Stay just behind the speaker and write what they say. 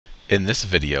In this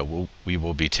video, we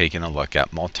will be taking a look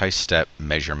at multi-step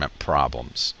measurement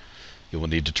problems. You will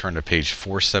need to turn to page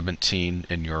 417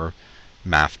 in your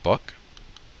math book.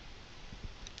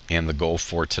 And the goal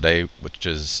for today, which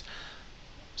is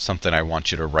something I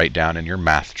want you to write down in your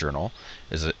math journal,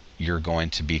 is that you're going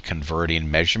to be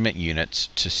converting measurement units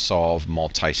to solve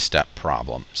multi-step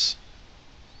problems.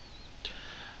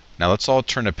 Now let's all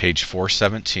turn to page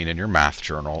 417 in your math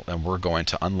journal, and we're going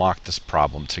to unlock this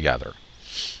problem together.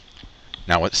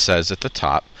 Now it says at the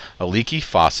top, a leaky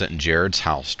faucet in Jared's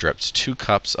house drips 2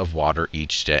 cups of water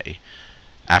each day.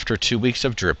 After 2 weeks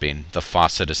of dripping, the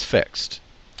faucet is fixed.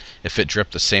 If it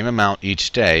dripped the same amount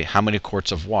each day, how many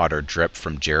quarts of water dripped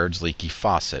from Jared's leaky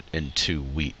faucet in 2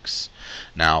 weeks?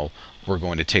 Now we're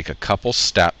going to take a couple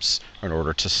steps in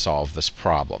order to solve this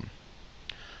problem.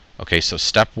 Okay, so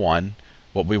step 1,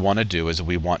 what we want to do is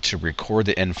we want to record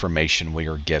the information we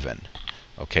are given.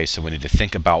 Okay, so we need to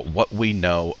think about what we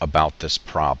know about this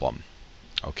problem.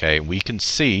 Okay, we can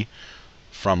see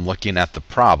from looking at the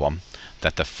problem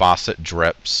that the faucet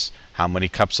drips how many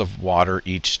cups of water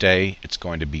each day? It's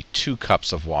going to be 2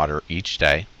 cups of water each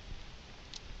day.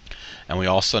 And we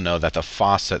also know that the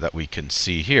faucet that we can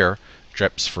see here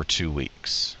drips for 2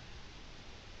 weeks.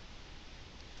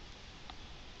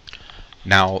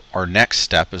 Now our next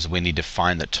step is we need to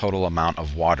find the total amount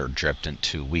of water dripped in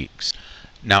 2 weeks.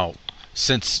 Now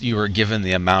since you are given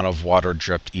the amount of water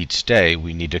dripped each day,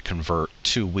 we need to convert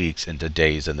 2 weeks into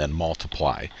days and then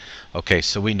multiply. Okay,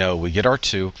 so we know we get our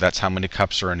 2, that's how many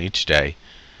cups are in each day.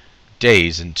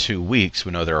 Days in 2 weeks,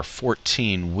 we know there are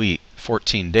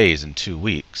 14 days in 2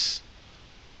 weeks.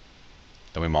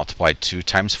 Then we multiply 2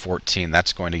 times 14,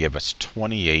 that's going to give us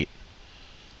 28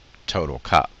 total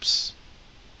cups.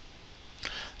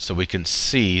 So we can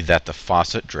see that the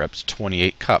faucet drips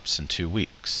 28 cups in 2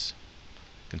 weeks.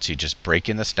 You can see just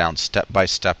breaking this down step by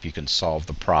step, you can solve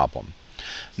the problem.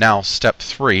 Now step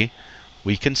 3,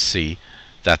 we can see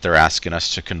that they're asking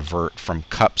us to convert from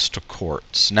cups to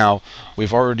quarts. Now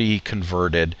we've already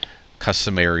converted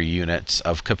customary units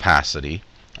of capacity.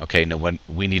 Okay, now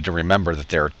we need to remember that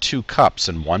there are 2 cups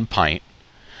in 1 pint,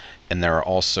 and there are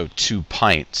also 2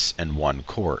 pints in 1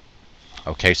 quart.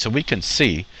 Okay, so we can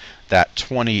see that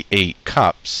 28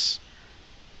 cups,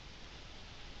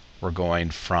 we're going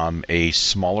from a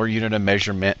smaller unit of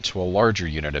measurement to a larger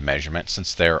unit of measurement.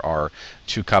 Since there are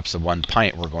 2 cups of 1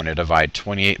 pint, we're going to divide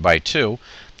 28 by 2.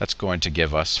 That's going to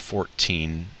give us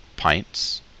 14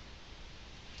 pints.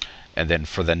 And then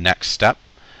for the next step,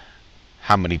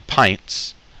 how many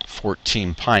pints?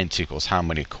 14 pints equals how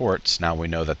many quarts? Now we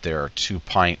know that there are 2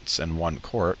 pints and 1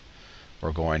 quart.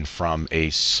 We're going from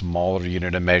a smaller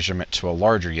unit of measurement to a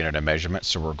larger unit of measurement,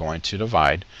 so we're going to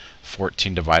divide.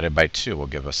 14 divided by 2 will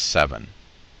give us 7.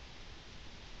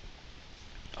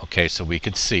 Okay, so we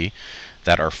could see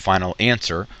that our final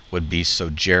answer would be, so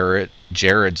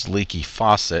Jared's leaky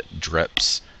faucet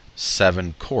drips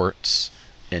 7 quarts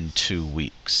in 2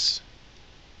 weeks.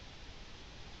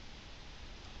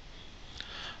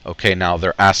 Okay, now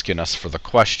they're asking us for the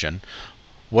question,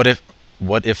 what if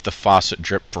the faucet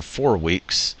dripped for 4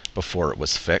 weeks before it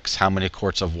was fixed? How many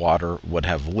quarts of water would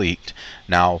have leaked?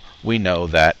 Now we know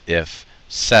that if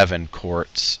 7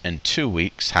 quarts in 2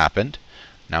 weeks happened,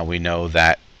 now we know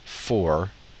that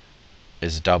 4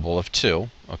 is double of 2.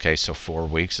 Okay, so 4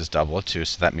 weeks is double of 2,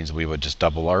 so that means we would just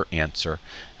double our answer,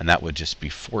 and that would just be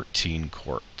 14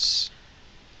 quarts.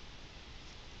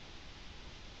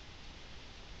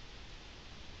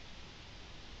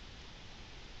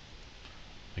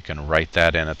 We can write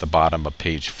that in at the bottom of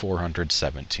page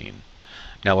 417.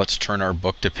 Now let's turn our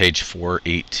book to page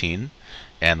 418,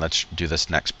 and let's do this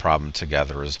next problem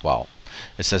together as well.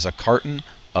 It says a carton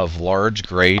of large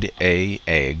grade A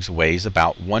eggs weighs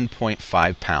about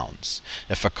 1.5 pounds.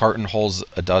 If a carton holds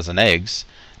a dozen eggs,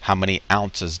 how many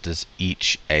ounces does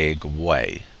each egg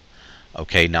weigh?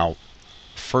 Okay, now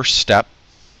first step,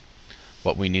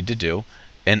 what we need to do,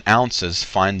 in ounces,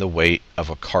 find the weight of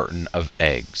a carton of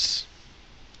eggs.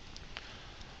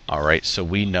 Alright, so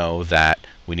we know that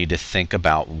we need to think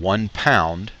about 1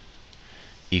 pound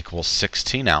equals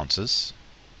 16 ounces.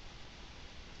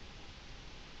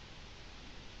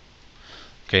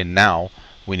 Okay, now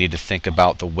we need to think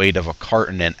about the weight of a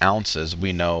carton in ounces.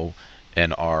 We know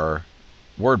in our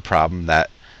word problem that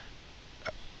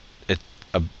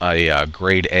a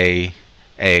grade A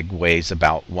egg weighs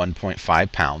about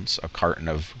 1.5 pounds. A carton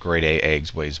of grade A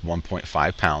eggs weighs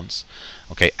 1.5 pounds.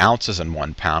 Okay, ounces in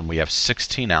 1 pound. We have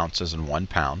 16 ounces in 1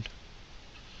 pound.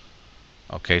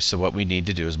 Okay, so what we need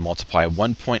to do is multiply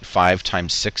 1.5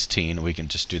 times 16. We can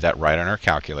just do that right on our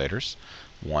calculators.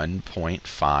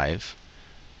 1.5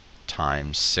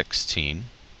 times 16.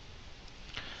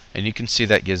 And you can see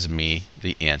that gives me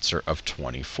the answer of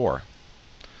 24.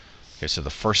 Okay, so the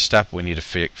first step, we need to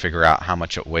figure out how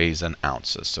much it weighs in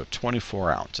ounces. So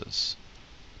 24 ounces.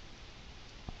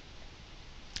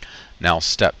 Now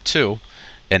step 2,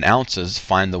 in ounces,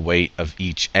 find the weight of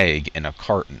each egg in a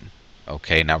carton.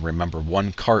 Okay, now remember,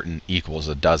 1 carton equals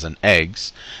a dozen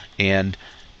eggs, and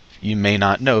you may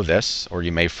not know this, or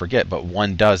you may forget, but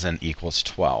 1 dozen equals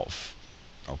 12.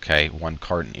 Okay, 1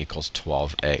 carton equals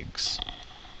 12 eggs.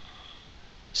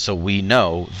 So we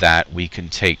know that we can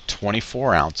take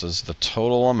 24 ounces, the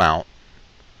total amount,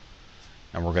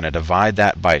 and we're going to divide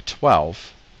that by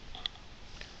 12.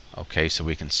 Okay, so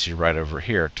we can see right over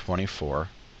here, 24,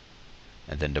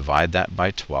 and then divide that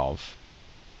by 12.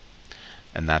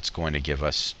 And that's going to give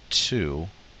us 2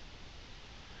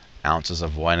 ounces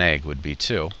of 1 egg would be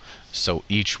 2. So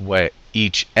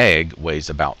each egg weighs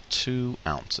about 2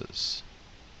 ounces.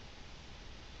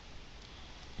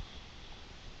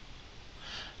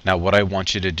 Now what I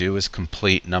want you to do is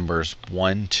complete numbers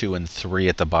 1, 2, and 3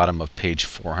 at the bottom of page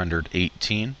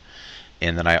 418.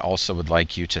 And then I also would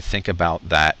like you to think about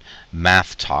that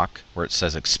math talk where it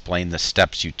says explain the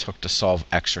steps you took to solve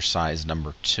exercise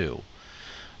number 2.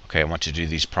 Okay, I want you to do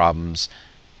these problems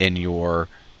in your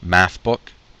math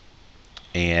book,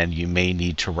 and you may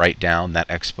need to write down that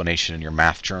explanation in your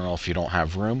math journal if you don't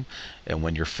have room. And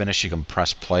when you're finished, you can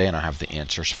press play and I'll have the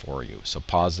answers for you. So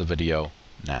pause the video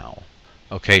now.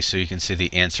 Okay, so you can see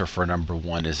the answer for number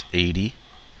 1 is 80.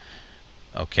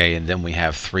 Okay, and then we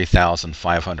have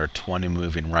 3,520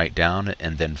 moving right down,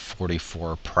 and then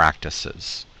 44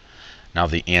 practices. Now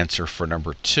the answer for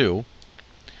number 2,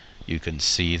 you can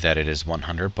see that it is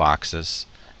 100 boxes.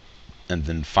 And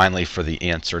then finally for the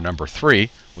answer number 3,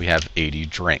 we have 80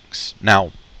 drinks.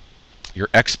 Now, your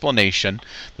explanation,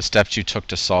 the steps you took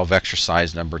to solve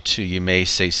exercise number 2, you may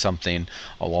say something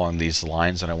along these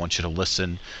lines, and I want you to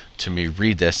listen to me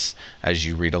read this as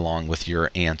you read along with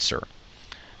your answer.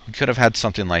 You could have had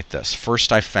something like this.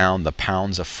 First, I found the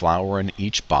pounds of flour in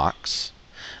each box.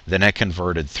 Then I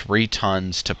converted 3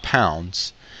 tons to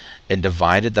pounds and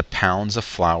divided the pounds of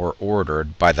flour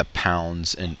ordered by the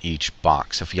pounds in each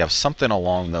box. If you have something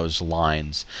along those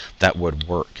lines, that would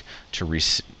work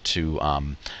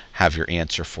to have your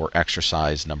answer for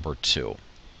exercise number 2.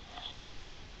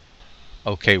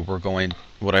 Okay,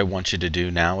 what I want you to do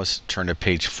now is turn to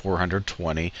page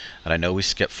 420, and I know we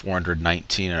skipped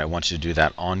 419, and I want you to do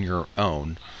that on your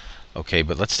own. Okay,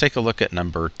 but let's take a look at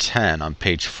number 10 on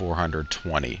page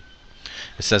 420.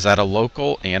 It says, at a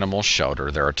local animal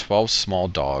shelter, there are 12 small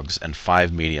dogs and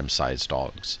 5 medium-sized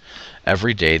dogs.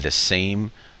 Every day the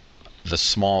small-sized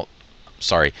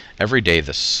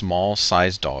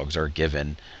dogs are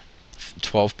given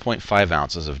 12.5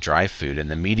 ounces of dry food, and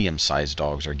the medium-sized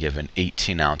dogs are given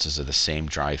 18 ounces of the same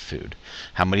dry food.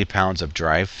 How many pounds of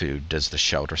dry food does the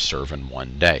shelter serve in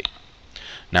one day?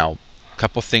 Now, a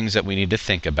couple things that we need to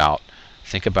think about.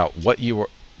 Think about what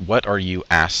are you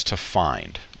asked to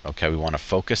find. Okay, we want to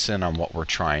focus in on what we're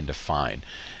trying to find.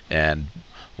 And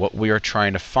what we are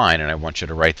trying to find, and I want you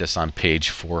to write this on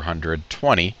page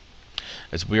 420,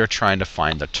 is we are trying to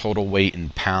find the total weight in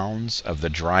pounds of the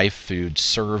dry food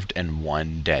served in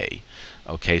one day.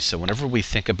 Okay, so whenever we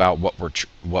think about what we're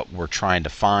trying to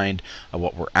find,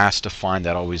 what we're asked to find,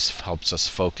 that always helps us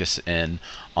focus in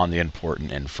on the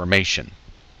important information.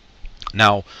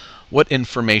 Now, what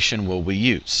information will we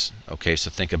use? Okay, so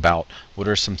think about what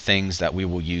are some things that we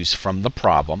will use from the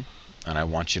problem, and I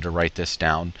want you to write this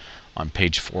down on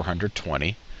page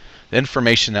 420. The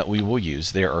information that we will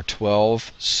use, there are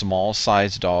 12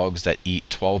 small-sized dogs that eat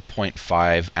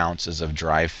 12.5 ounces of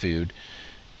dry food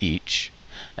each,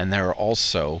 and there are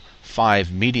also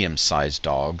 5 medium-sized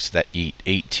dogs that eat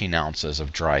 18 ounces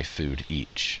of dry food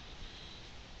each.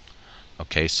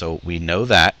 Okay, so we know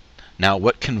that. Now,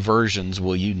 what conversions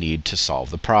will you need to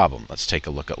solve the problem? Let's take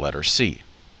a look at letter C.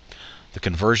 The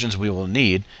conversions we will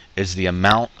need is the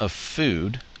amount of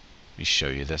food. Let me show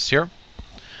you this here.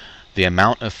 The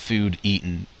amount of food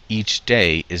eaten each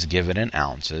day is given in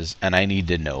ounces, and I need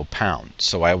to know pounds.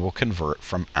 So I will convert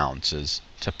from ounces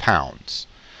to pounds.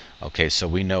 Okay, so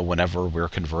we know whenever we're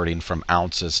converting from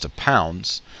ounces to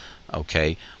pounds,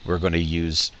 okay, we're going to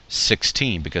use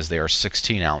 16 because they are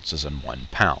 16 ounces in 1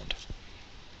 pound.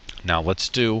 Now let's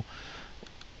do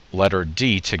letter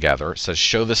D together. It says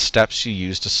show the steps you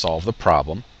use to solve the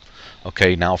problem.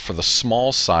 Okay, now for the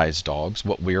small size dogs,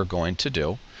 what we are going to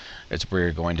do is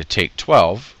we're going to take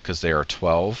 12, because there are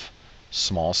 12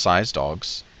 small size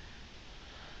dogs,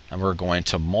 and we're going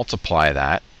to multiply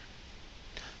that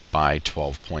by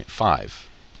 12.5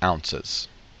 ounces.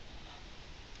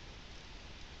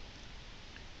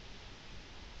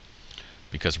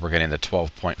 because we're getting the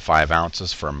 12.5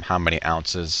 ounces from how many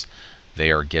ounces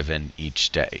they are given each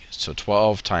day. So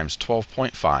 12 times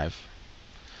 12.5,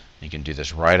 you can do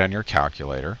this right on your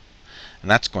calculator, and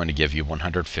that's going to give you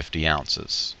 150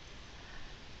 ounces.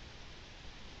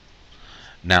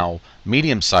 Now,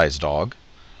 medium-sized dog,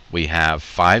 we have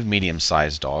 5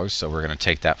 medium-sized dogs, so we're going to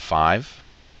take that 5.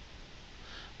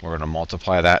 We're going to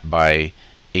multiply that by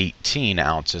 18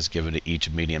 ounces given to each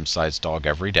medium-sized dog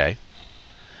every day,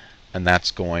 and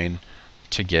that's going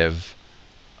to give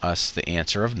us the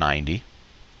answer of 90.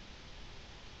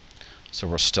 So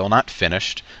we're still not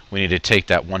finished. We need to take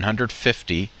that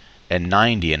 150 and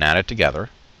 90 and add it together.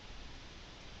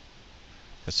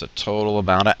 That's the total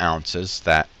amount of ounces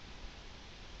that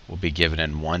will be given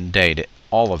in one day to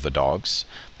all of the dogs.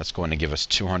 That's going to give us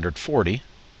 240.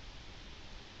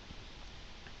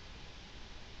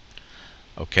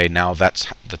 Okay, now that's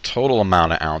the total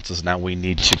amount of ounces. Now we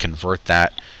need to convert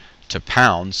that to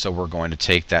pounds, so we're going to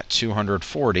take that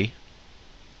 240,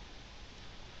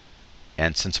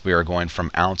 and since we are going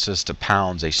from ounces to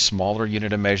pounds, a smaller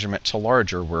unit of measurement to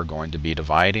larger, we're going to be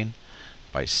dividing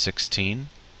by 16.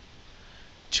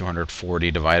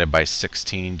 240 divided by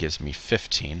 16 gives me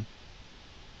 15.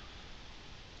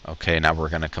 Okay, now we're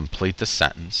going to complete the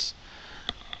sentence.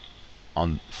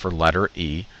 For letter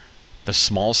E, the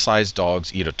small-sized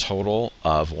dogs eat a total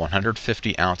of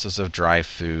 150 ounces of dry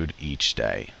food each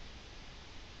day.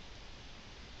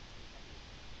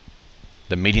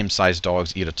 The medium-sized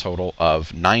dogs eat a total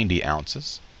of 90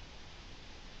 ounces.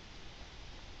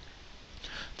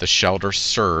 The shelter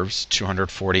serves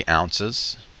 240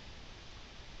 ounces,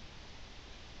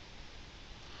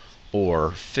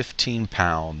 or 15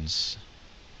 pounds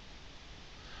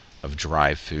of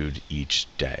dry food each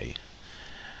day.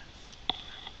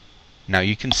 Now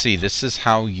you can see this is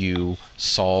how you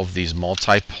solve these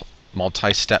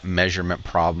multi-step measurement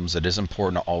problems. It is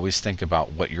important to always think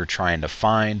about what you're trying to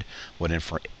find, what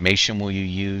information will you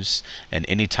use, and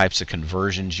any types of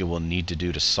conversions you will need to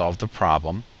do to solve the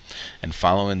problem. And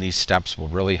following these steps will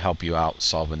really help you out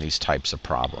solving these types of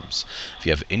problems. If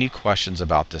you have any questions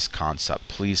about this concept,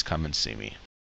 please come and see me.